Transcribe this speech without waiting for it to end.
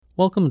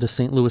Welcome to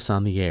St. Louis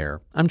on the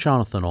Air. I'm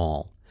Jonathan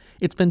Ahl.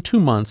 It's been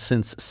 2 months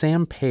since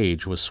Sam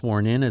Page was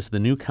sworn in as the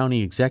new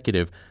county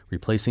executive,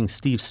 replacing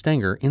Steve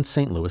Stenger in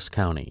St. Louis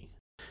County.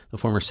 The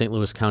former St.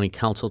 Louis County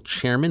Council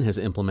chairman has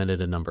implemented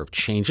a number of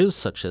changes,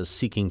 such as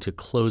seeking to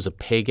close a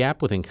pay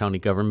gap within county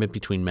government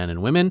between men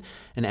and women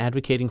and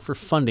advocating for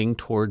funding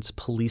towards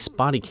police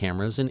body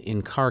cameras and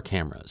in-car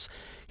cameras.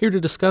 Here to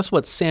discuss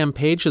what Sam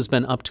Page has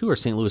been up to are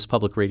St. Louis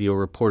Public Radio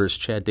reporters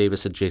Chad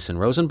Davis and Jason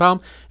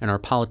Rosenbaum and our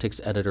politics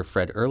editor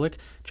Fred Ehrlich.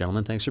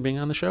 Gentlemen, thanks for being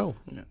on the show.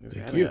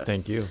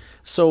 Thank you.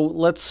 So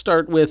let's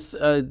start with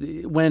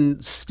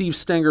when Steve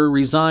Stenger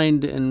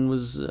resigned and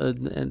was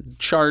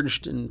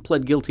charged and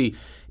pled guilty.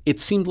 It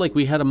seemed like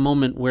we had a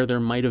moment where there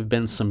might have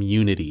been some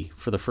unity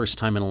for the first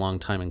time in a long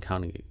time in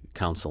county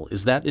council.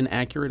 Is that an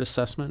accurate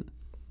assessment?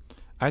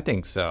 I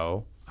think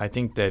so. I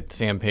think that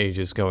Sam Page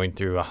is going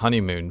through a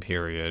honeymoon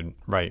period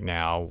right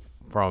now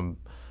from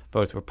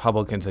both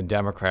Republicans and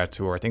Democrats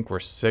who I think were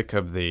sick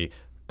of the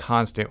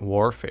constant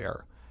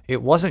warfare.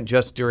 It wasn't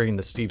just during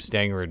the Steve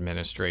Stenger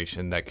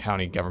administration that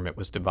county government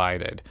was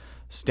divided.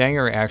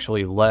 Stenger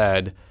actually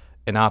led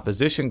an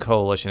opposition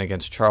coalition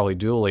against Charlie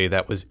Dooley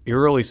that was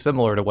eerily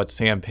similar to what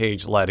Sam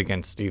Page led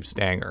against Steve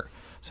Stenger.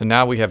 So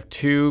now we have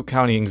two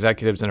county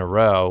executives in a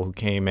row who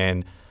came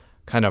in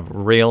kind of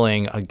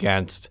railing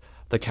against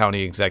the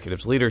county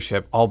executive's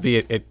leadership,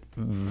 albeit at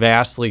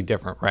vastly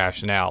different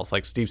rationales.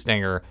 Like Steve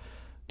Stenger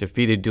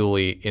defeated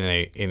Dooley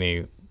in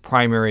a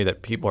primary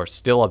that people are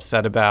still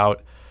upset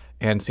about,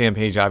 and Sam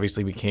Page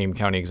obviously became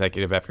county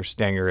executive after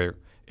Stenger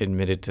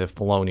admitted to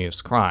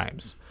felonious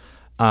crimes.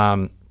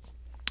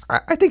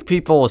 I think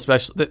people,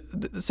 especially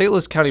the St.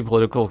 Louis County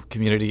political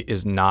community,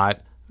 is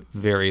not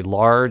very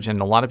large, and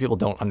a lot of people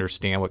don't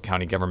understand what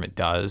county government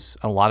does.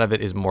 A lot of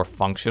it is more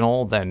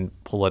functional than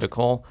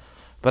political.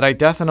 But I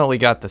definitely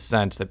got the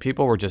sense that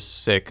people were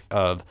just sick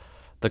of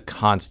the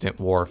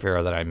constant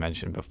warfare that I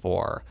mentioned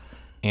before.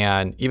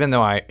 And even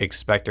though I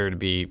expect there to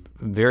be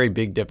very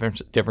big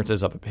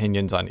differences of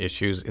opinions on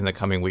issues in the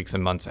coming weeks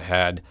and months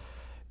ahead,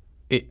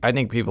 I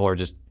think people are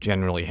just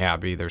generally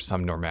happy there's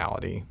some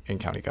normality in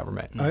county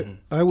government.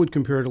 I would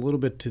compare it a little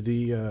bit to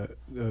the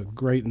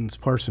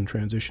Greitens-Parson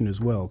transition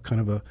as well,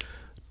 kind of a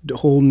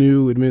whole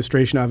new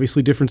administration,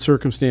 obviously different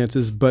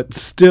circumstances, but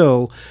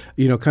still,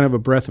 kind of a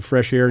breath of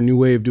fresh air, new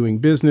way of doing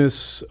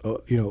business,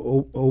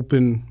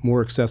 open,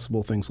 more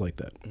accessible, things like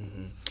that.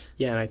 Mm-hmm.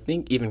 Yeah, and I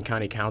think even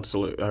county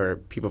council or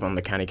people from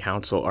the county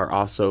council are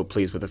also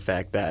pleased with the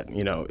fact that,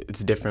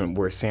 it's different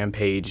where Sam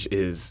Page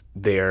is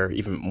there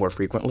even more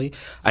frequently.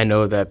 I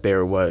know that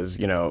there was,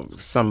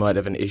 somewhat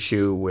of an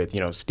issue with,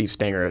 Steve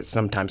Stenger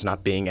sometimes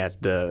not being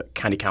at the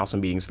county council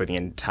meetings for the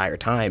entire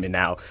time. And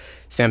now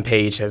Sam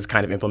Page has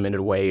kind of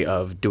implemented a way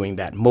of doing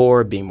that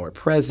more, being more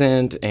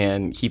present,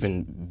 and he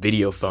even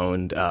video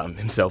phoned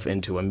himself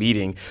into a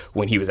meeting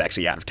when he was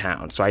actually out of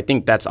town. So I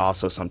think that's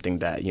also something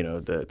that,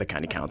 the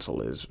county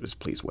council is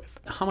pleased with.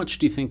 How much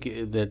do you think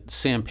that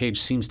Sam Page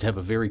seems to have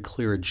a very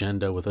clear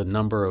agenda with a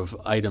number of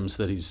items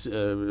that he's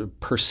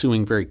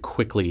pursuing very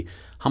quickly?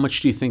 How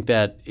much do you think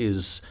that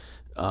is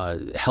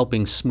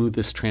helping smooth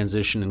this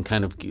transition and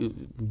kind of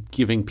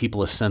giving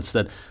people a sense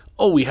that,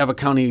 we have a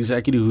county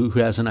executive who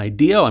has an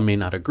idea. I may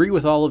not agree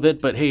with all of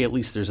it, but hey, at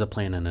least there's a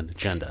plan and an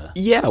agenda.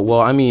 Yeah,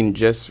 well,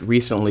 just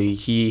recently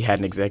he had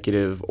an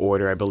executive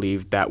order, I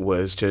believe, that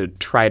was to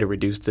try to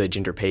reduce the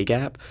gender pay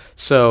gap.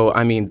 So,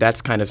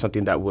 that's kind of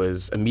something that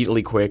was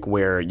immediately quick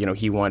where,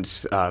 he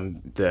wants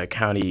the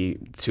county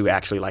to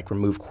actually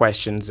remove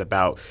questions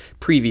about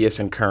previous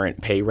and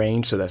current pay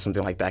range so that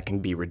something like that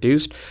can be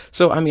reduced.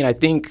 So, I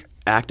think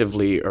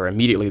actively or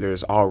immediately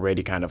there's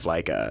already kind of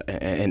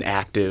an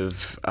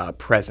active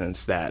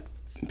presence that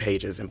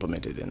Page has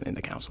implemented in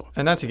the council.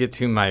 And not to get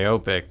too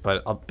myopic,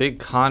 but a big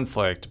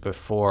conflict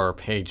before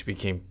Page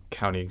became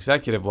county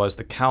executive was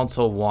the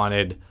council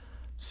wanted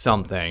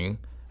something,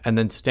 and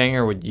then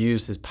Stenger would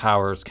use his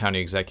power as county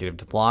executive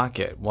to block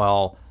it.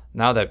 Well,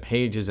 now that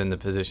Page is in the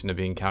position of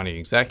being county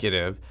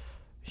executive,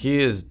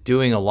 he is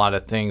doing a lot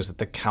of things that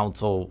the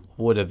council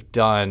would have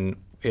done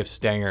if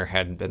Stenger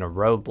hadn't been a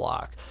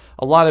roadblock.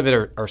 A lot of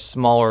it are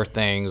smaller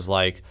things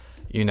like,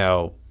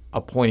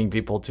 appointing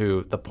people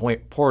to the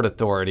Port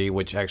Authority,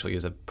 which actually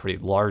is a pretty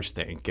large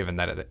thing, given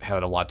that it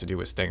had a lot to do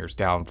with Stenger's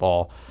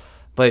downfall.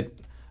 But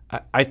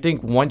I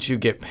think once you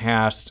get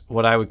past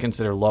what I would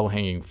consider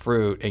low-hanging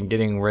fruit and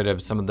getting rid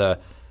of some of the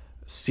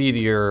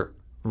seedier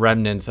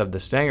remnants of the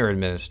Stenger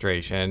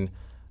administration,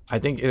 I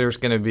think there's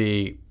going to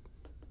be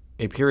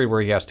a period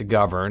where he has to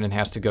govern and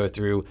has to go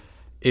through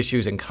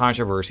issues and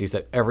controversies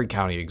that every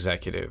county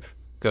executive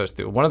goes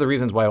through. One of the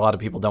reasons why a lot of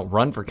people don't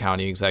run for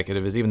county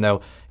executive is even though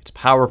it's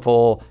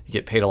powerful, you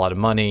get paid a lot of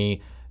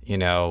money,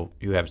 you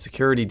have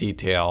security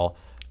detail,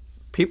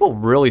 people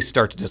really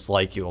start to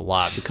dislike you a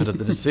lot because of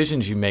the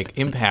decisions you make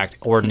impact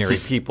ordinary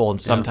people in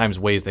sometimes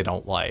ways they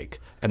don't like.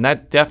 And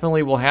that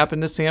definitely will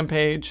happen to Sam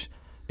Page.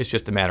 It's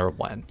just a matter of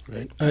when.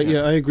 Right.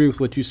 Yeah, I agree with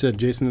what you said,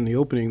 Jason, in the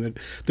opening, that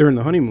they're in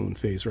the honeymoon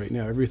phase right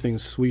now.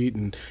 Everything's sweet,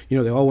 and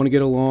they all want to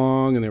get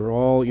along, and they were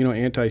all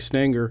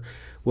anti-Stenger.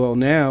 Well,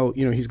 now,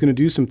 he's going to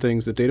do some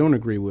things that they don't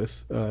agree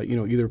with,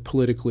 either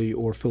politically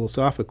or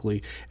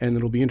philosophically, and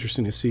it'll be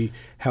interesting to see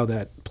how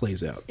that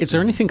plays out. Is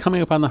there anything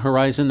coming up on the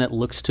horizon that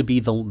looks to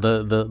be the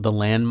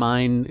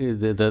landmine,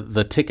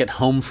 the ticket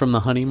home from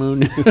the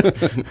honeymoon?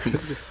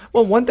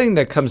 Well, one thing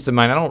that comes to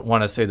mind, I don't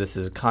want to say this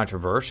is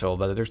controversial,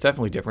 but there's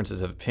definitely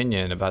differences of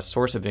opinion about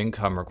source of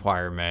income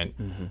requirement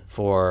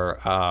for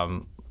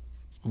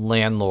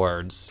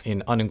landlords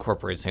in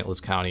unincorporated St. Louis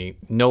County,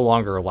 no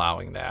longer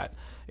allowing that.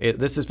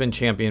 This has been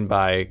championed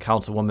by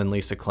Councilwoman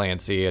Lisa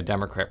Clancy, a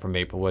Democrat from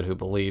Maplewood, who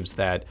believes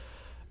that,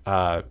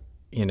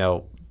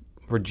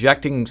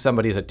 rejecting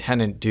somebody as a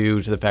tenant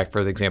due to the fact, for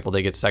example,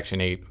 they get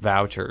Section 8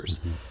 vouchers,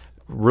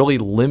 really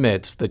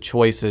limits the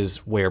choices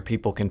where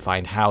people can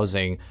find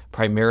housing,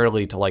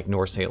 primarily to like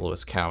North St.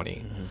 Louis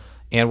County.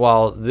 And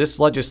while this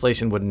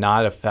legislation would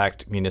not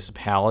affect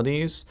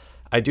municipalities,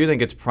 I do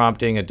think it's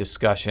prompting a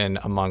discussion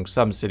among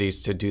some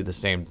cities to do the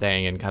same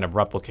thing and kind of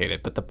replicate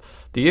it. But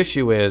the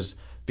issue is,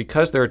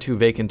 because there are 2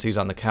 vacancies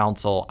on the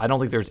council, I don't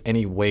think there's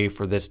any way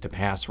for this to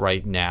pass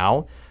right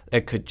now.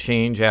 It could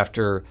change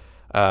after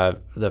the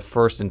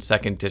 1st and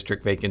 2nd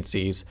district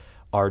vacancies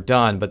are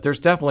done. But there's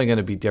definitely going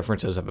to be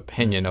differences of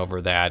opinion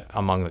over that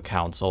among the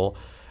council.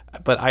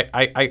 But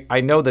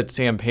I know that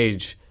Sam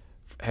Page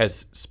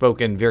has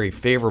spoken very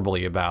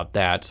favorably about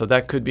that. So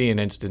that could be an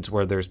instance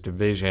where there's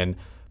division.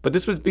 But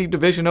this would be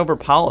division over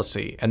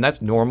policy, and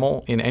that's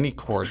normal in any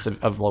course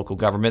of local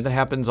government. That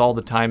happens all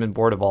the time in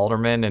Board of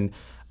Aldermen, and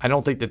I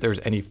don't think that there's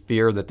any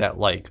fear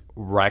that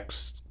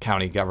wrecks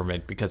county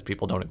government because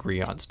people don't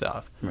agree on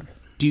stuff. Right.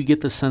 Do you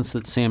get the sense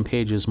that Sam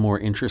Page is more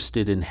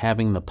interested in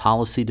having the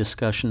policy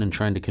discussion and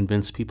trying to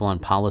convince people on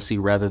policy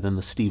rather than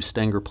the Steve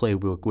Stenger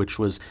playbook, which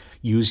was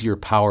use your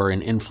power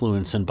and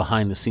influence and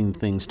behind-the-scene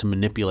things to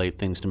manipulate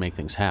things to make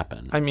things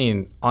happen? I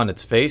mean, on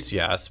its face,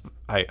 yes.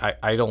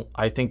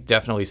 I think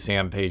definitely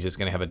Sam Page is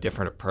going to have a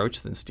different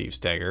approach than Steve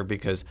Stenger,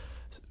 because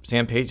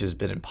Sam Page has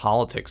been in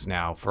politics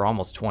now for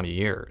almost 20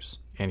 years,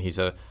 and he's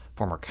a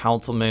former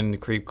councilman in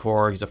Creve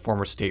Coeur. He's a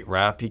former state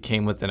rep. He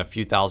came within a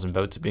few thousand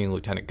votes of being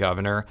lieutenant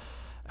governor.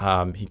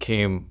 He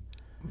came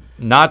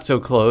not so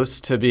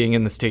close to being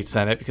in the state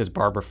Senate because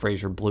Barbara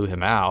Fraser blew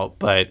him out.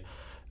 But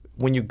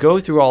when you go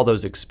through all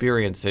those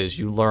experiences,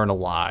 you learn a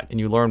lot, and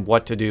you learn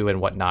what to do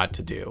and what not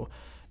to do.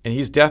 And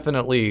he's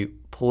definitely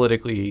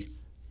politically,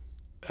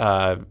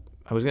 I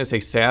was going to say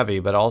savvy,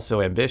 but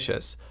also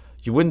ambitious.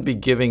 You wouldn't be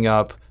giving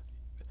up,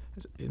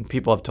 and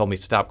people have told me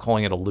stop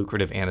calling it a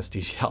lucrative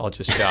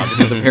anesthesiologist job,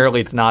 because apparently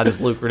it's not as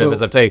lucrative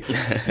as I'm saying.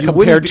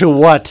 Compared to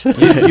what?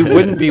 You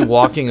wouldn't be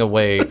walking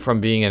away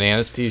from being an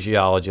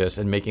anesthesiologist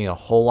and making a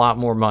whole lot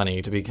more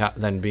money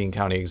than being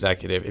county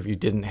executive if you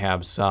didn't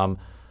have some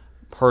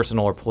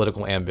personal or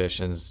political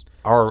ambitions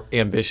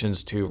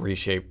to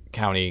reshape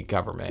county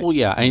government. Well,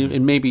 yeah,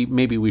 and maybe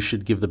we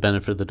should give the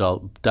benefit of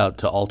the doubt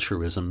to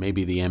altruism.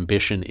 Maybe the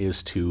ambition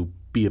is to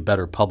be a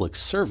better public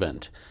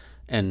servant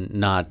and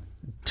not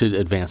to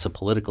advance a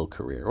political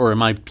career. Or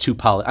am I too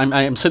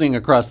I'm sitting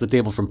across the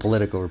table from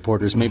political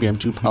reporters. Maybe I'm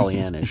too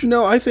Pollyannish.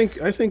 No, I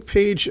think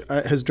Page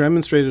has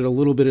demonstrated a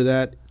little bit of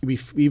that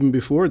even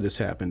before this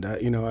happened.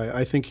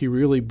 I think he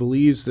really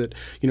believes that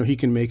he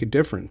can make a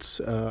difference.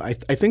 I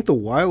think the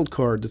wild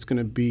card that's going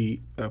to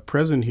be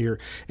present here,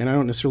 and I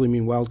don't necessarily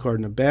mean wild card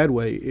in a bad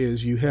way,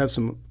 is you have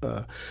some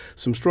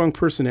strong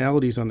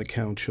personalities on the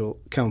council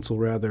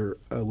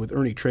with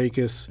Ernie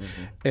Trachis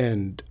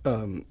and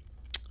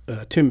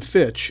Tim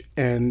Fitch,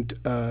 and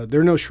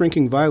they're no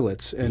shrinking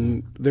violets,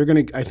 and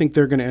I think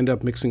they're gonna end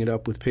up mixing it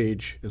up with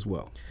Page as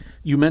well.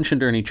 You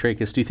mentioned Ernie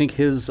Trachis. Do you think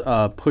his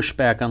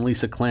pushback on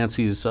Lisa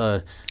Clancy's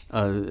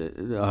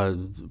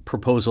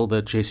proposal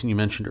that, Jason, you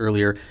mentioned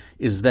earlier,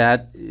 is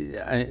that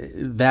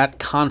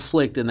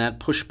conflict and that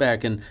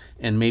pushback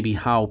and maybe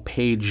how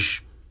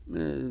Page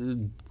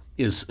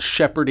is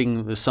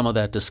shepherding some of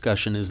that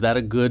discussion, is that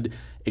a good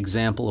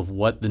example of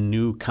what the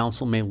new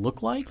council may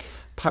look like?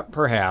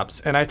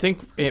 Perhaps. And I think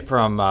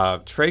from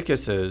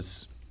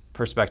Trachis'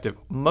 perspective,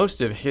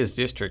 most of his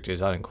district is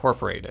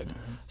unincorporated.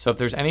 So if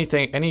there's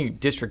any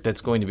district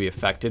that's going to be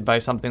affected by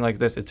something like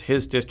this, it's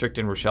his district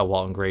and Rochelle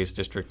Walton Gray's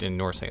district in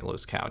North St.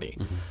 Louis County.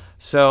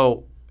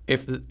 So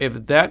if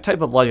that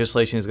type of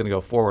legislation is going to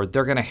go forward,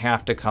 they're going to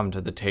have to come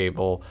to the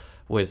table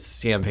with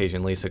Sam Page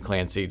and Lisa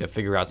Clancy to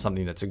figure out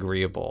something that's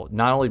agreeable,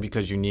 not only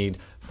because you need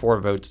 4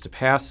 votes to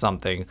pass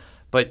something,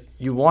 but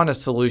you want a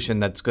solution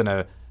that's going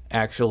to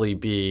actually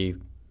be,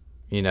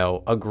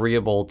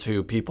 agreeable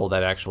to people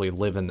that actually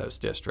live in those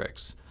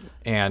districts.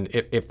 And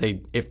if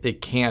they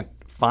can't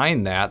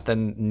find that,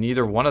 then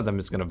neither one of them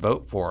is going to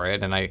vote for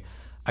it. And I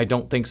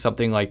don't think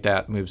something like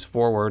that moves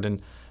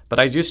forward. But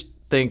I just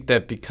think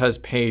that because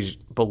Page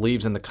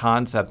believes in the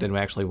concept and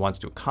actually wants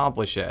to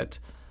accomplish it,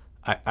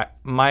 I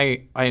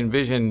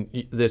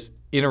envision this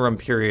interim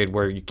period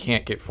where you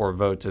can't get 4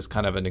 votes as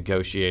kind of a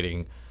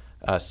negotiating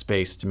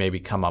space to maybe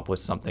come up with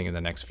something in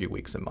the next few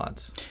weeks and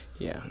months.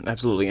 Yeah,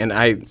 absolutely. And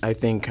I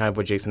think kind of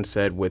what Jason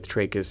said with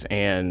Trachis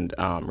and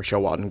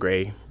Rochelle Walton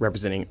Gray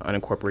representing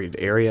unincorporated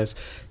areas,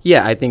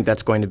 yeah, I think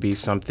that's going to be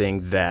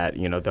something that,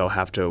 they'll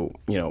have to,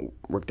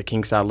 work the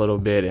kinks out a little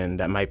bit, and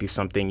that might be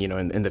something,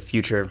 in the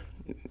future,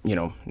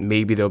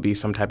 maybe there'll be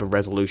some type of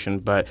resolution.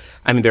 But,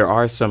 there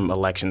are some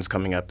elections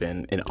coming up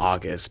in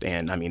August,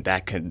 and,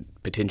 that could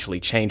potentially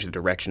change the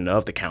direction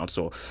of the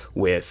council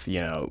with,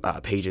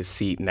 Page's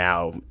seat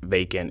now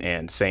vacant,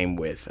 and same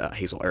with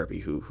Hazel Irby,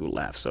 who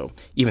left. So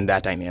even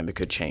that dynamic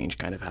could change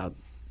kind of how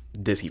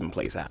this even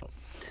plays out.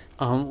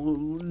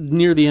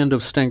 Near the end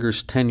of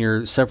Stenger's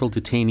tenure, several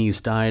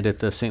detainees died at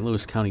the St.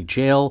 Louis County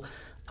Jail.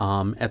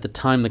 At the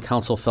time, the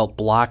council felt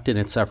blocked in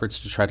its efforts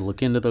to try to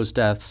look into those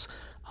deaths.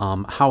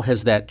 How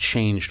has that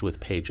changed with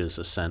Page's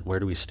ascent? Where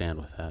do we stand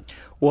with that?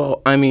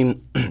 Well,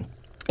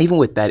 even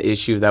with that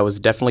issue, that was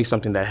definitely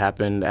something that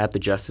happened at the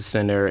Justice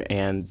Center,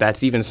 and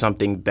that's even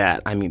something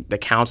that, the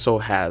council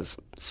has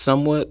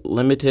somewhat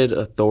limited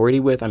authority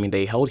with.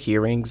 They held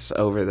hearings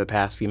over the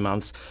past few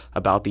months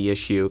about the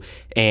issue,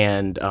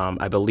 and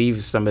I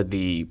believe some of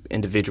the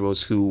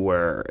individuals who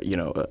were,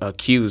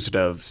 accused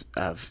of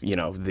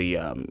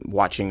the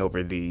watching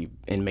over the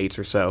inmates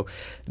or so,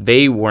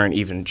 they weren't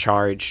even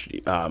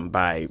charged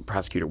by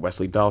Prosecutor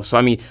Wesley Bell.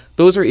 So,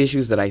 those are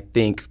issues that I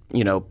think,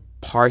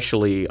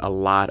 partially a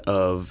lot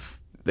of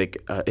the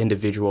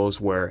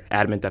individuals were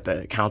adamant that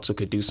the council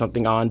could do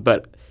something on,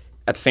 but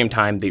at the same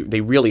time,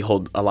 they really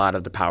hold a lot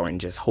of the power in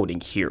just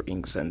holding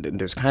hearings, and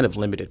there's kind of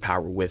limited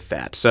power with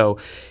that. So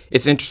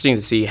it's interesting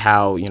to see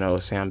how,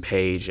 Sam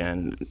Page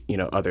and,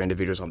 other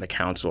individuals on the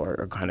council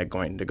are kind of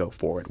going to go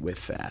forward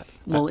with that.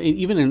 Well,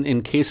 even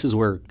in cases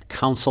where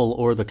council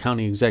or the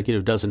county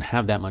executive doesn't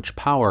have that much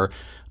power,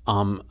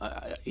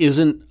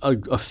 isn't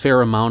a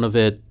fair amount of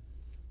it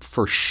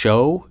for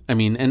show?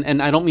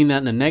 And I don't mean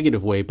that in a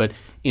negative way, but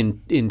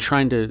in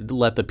trying to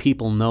let the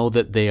people know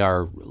that they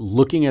are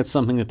looking at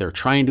something, that they're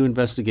trying to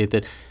investigate,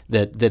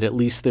 that at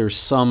least there's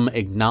some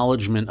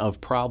acknowledgement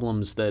of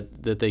problems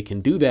that they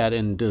can do that.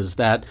 And does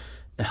that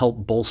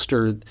help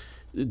bolster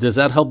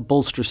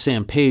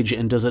Sam Page,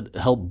 and does it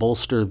help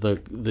bolster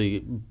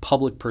the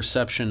public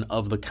perception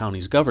of the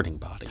county's governing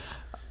body?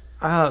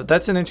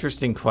 That's an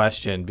interesting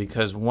question,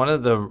 because one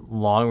of the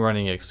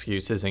long-running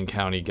excuses in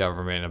county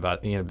government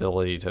about the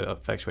inability to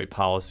effectuate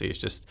policy is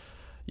just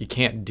you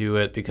can't do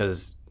it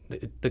because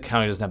the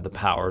county doesn't have the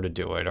power to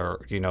do it,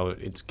 or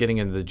it's getting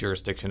into the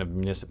jurisdiction of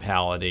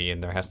municipality,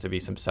 and there has to be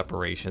some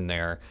separation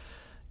there.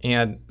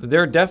 And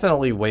there are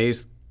definitely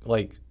ways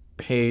like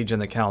Page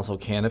and the council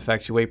can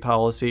effectuate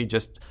policy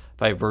just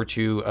by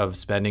virtue of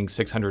spending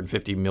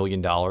 $650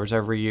 million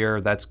every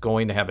year. That's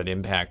going to have an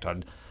impact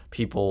on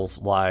people's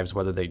lives,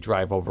 whether they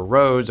drive over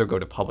roads or go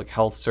to public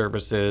health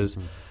services,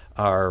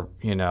 or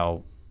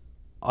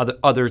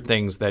other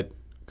things that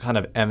kind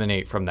of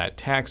emanate from that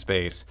tax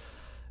base.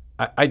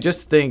 I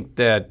just think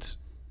that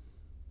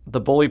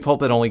the bully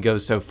pulpit only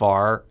goes so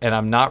far, and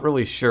I'm not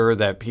really sure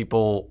that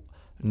people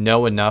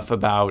know enough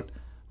about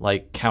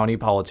county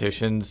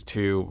politicians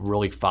to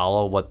really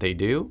follow what they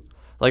do.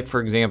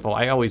 For example,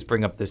 I always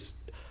bring up this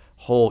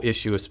whole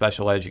issue of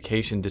special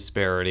education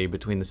disparity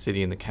between the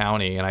city and the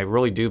county, and I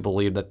really do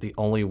believe that the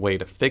only way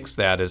to fix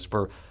that is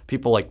for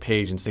people like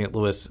Page and St.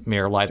 Louis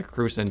Mayor Lyda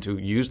Krewson to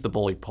use the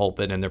bully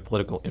pulpit and their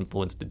political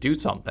influence to do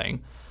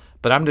something.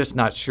 But I'm just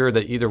not sure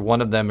that either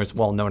one of them is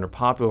well known or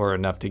popular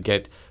enough to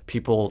get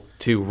people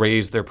to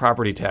raise their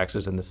property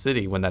taxes in the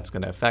city when that's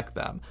going to affect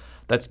them.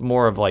 That's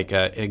more of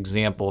an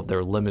example of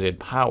their limited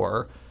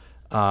power.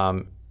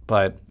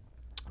 But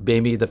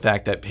maybe the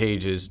fact that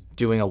Page is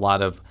doing a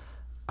lot of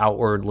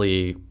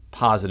outwardly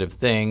positive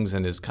things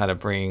and is kind of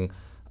bringing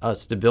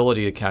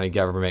stability to county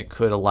government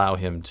could allow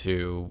him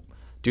to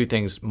do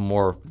things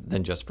more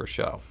than just for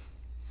show.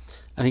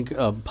 I think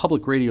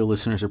public radio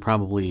listeners are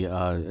probably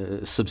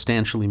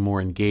substantially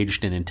more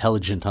engaged and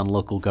intelligent on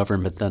local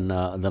government than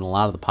a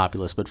lot of the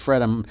populace. But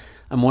Fred, I'm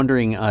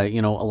wondering, a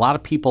lot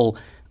of people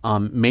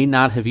may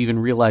not have even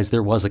realized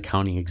there was a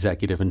county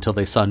executive until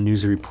they saw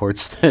news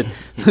reports that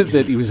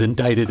that he was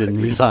indicted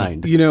and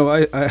resigned.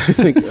 I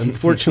think,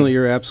 unfortunately,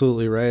 you're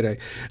absolutely right.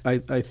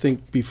 I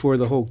think before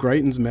the whole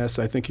Greitens mess,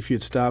 I think if you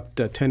had stopped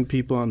 10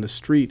 people on the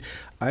street,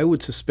 I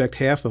would suspect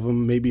half of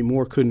them, maybe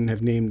more, couldn't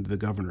have named the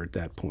governor at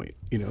that point.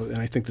 And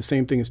I think the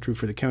same thing is true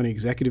for the county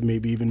executive,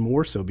 maybe even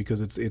more so, because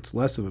it's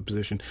less of a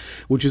position,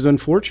 which is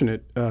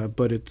unfortunate,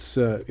 but it's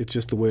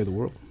just the way of the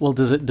world. Well,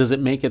 does it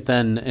make it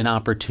then an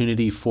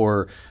opportunity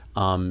for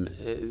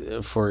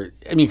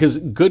because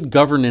good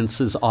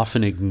governance is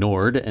often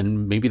ignored,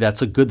 and maybe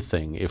that's a good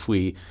thing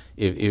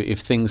if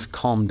things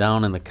calm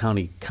down and the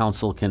county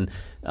council can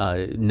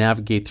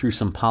navigate through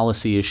some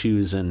policy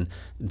issues, and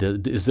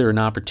is there an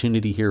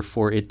opportunity here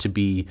for it to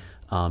be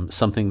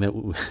something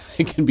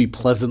that can be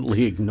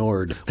pleasantly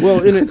ignored?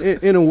 Well,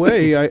 in a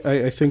way,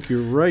 I think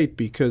you're right,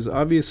 because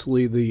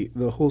obviously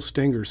the whole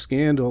Stenger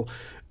scandal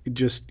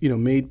just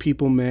made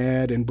people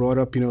mad and brought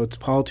up it's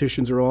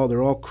politicians they're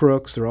all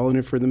crooks, they're all in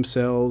it for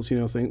themselves,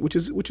 thing, which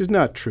is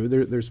not true.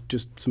 There's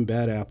just some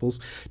bad apples,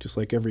 just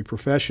like every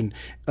profession.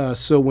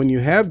 So when you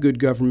have good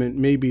government,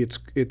 maybe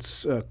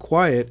it's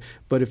quiet,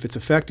 but if it's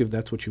effective,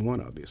 that's what you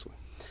want, obviously.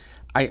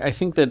 I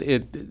think that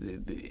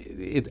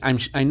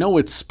I know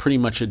it's pretty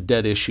much a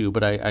dead issue,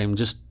 but I'm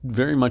just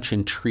very much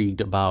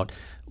intrigued about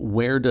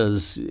where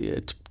does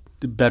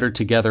Better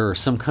Together or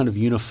some kind of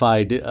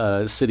unified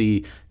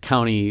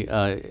city-county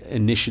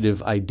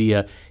initiative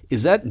idea,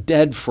 is that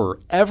dead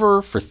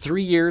forever, for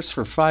 3 years,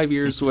 for 5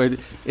 years? And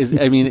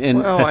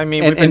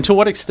to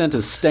what extent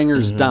is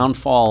Stenger's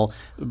downfall,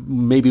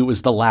 maybe it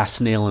was the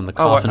last nail in the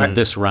coffin of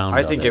this round?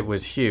 I think it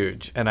was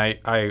huge. And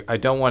I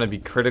don't want to be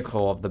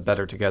critical of the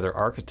Better Together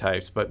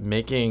archetypes, but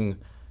making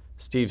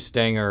Steve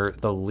Stenger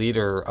the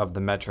leader of the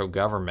Metro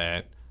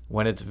government,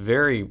 when it's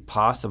very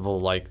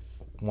possible,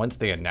 once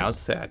they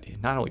announced that,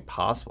 not only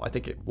possible, I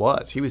think it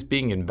was, he was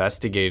being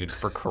investigated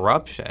for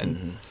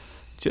corruption.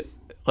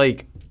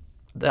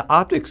 The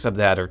optics of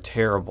that are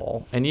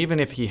terrible. And even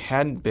if he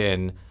hadn't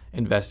been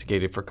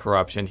investigated for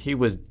corruption, he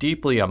was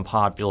deeply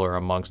unpopular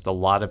amongst a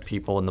lot of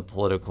people in the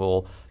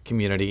political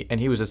community,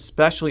 and he was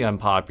especially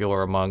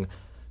unpopular among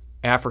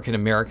African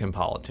American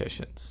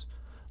politicians.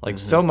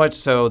 So much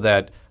so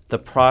that the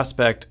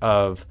prospect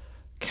of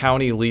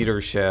county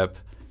leadership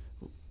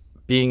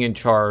being in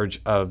charge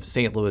of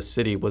St. Louis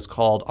City was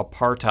called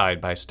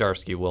apartheid by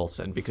Starsky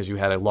Wilson, because you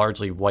had a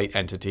largely white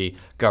entity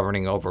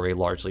governing over a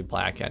largely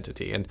black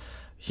entity. And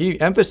he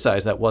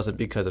emphasized that wasn't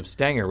because of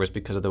Stenger, it was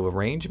because of the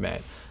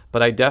arrangement.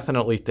 But I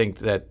definitely think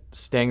that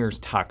Stenger's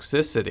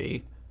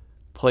toxicity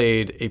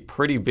played a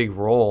pretty big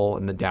role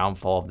in the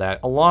downfall of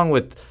that, along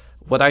with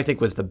what I think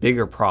was the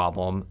bigger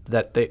problem,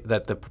 that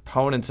the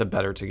proponents of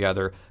Better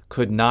Together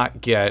could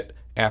not get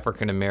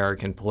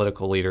African-American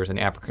political leaders and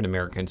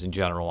African-Americans in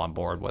general on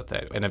board with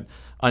it. And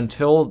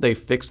until they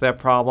fix that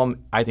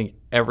problem, I think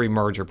every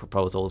merger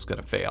proposal is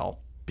going to fail,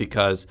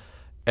 because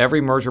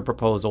every merger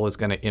proposal is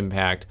going to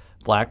impact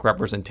black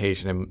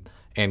representation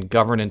and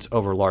governance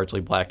over largely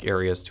black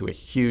areas to a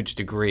huge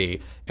degree.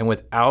 And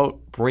without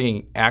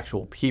bringing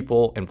actual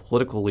people and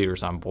political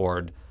leaders on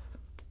board,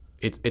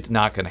 it's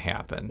not going to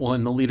happen. Well,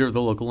 and the leader of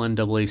the local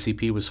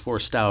NAACP was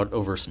forced out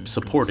over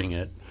supporting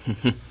it.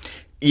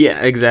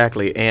 Yeah,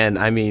 exactly. And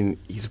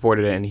he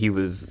supported it, and he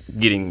was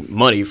getting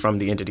money from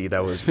the entity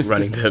that was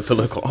running the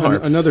political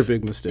arm. Another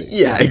big mistake.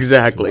 Yeah,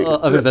 exactly.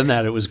 Other than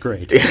that, it was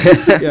great.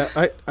 Yeah,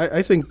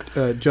 I think,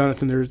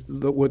 Jonathan, there's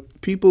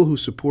what people who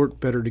support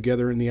Better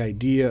Together and the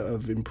idea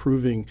of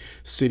improving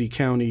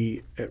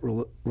city-county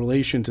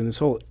relations and this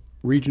whole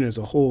region as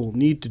a whole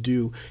need to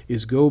do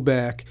is go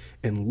back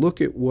and look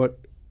at what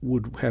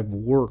would have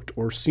worked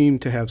or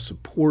seemed to have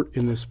support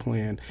in this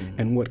plan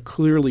and what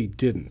clearly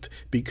didn't,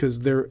 because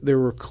there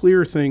were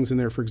clear things in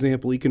there. For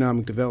example,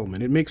 economic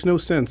development. It makes no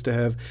sense to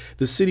have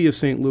the city of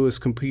St. Louis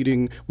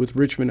competing with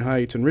Richmond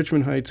Heights and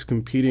Richmond Heights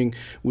competing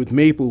with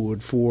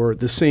Maplewood for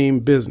the same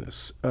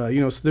business.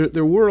 So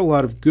there were a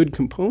lot of good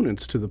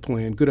components to the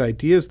plan, good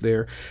ideas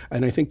there,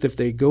 and I think that if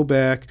they go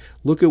back,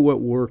 look at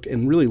what worked,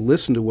 and really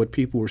listen to what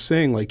people were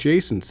saying, like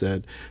Jason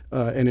said,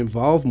 and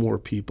involve more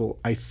people,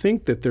 I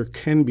think that there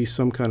can be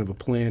some kind of a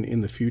plan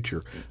in the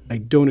future. I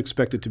don't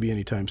expect it to be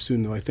anytime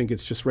soon, though. I think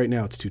it's just right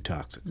now it's too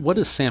toxic. What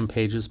is Sam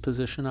Page's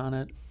position on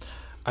it?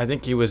 I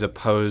think he was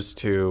opposed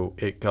to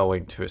it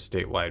going to a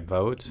statewide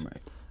vote.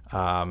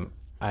 Right.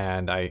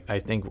 And I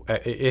think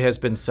it has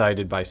been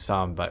cited by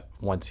some, but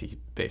once he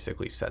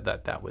basically said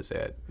that was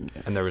it.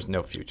 Yeah. And there was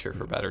no future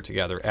for Better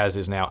Together, as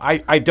is now.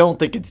 I don't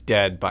think it's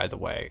dead, by the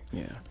way.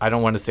 Yeah. I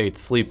don't want to say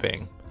it's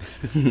sleeping.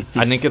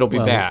 I think it'll be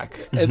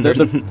back.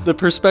 The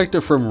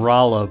perspective from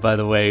Rolla, by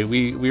the way,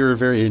 we were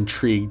very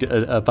intrigued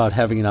about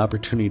having an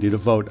opportunity to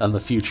vote on the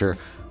future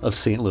of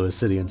St. Louis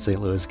City and St.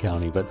 Louis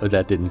County, but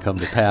that didn't come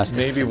to pass.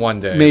 Maybe one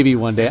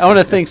day. I want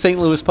to thank St.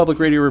 Louis Public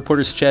Radio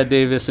reporters Chad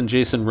Davis and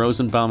Jason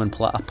Rosenbaum and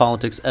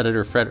politics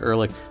editor Fred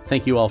Ehrlich.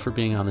 Thank you all for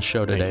being on the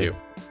show today. Thank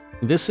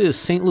you. This is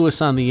St. Louis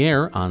on the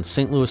Air on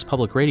St. Louis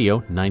Public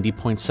Radio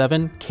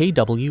 90.7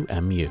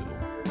 KWMU.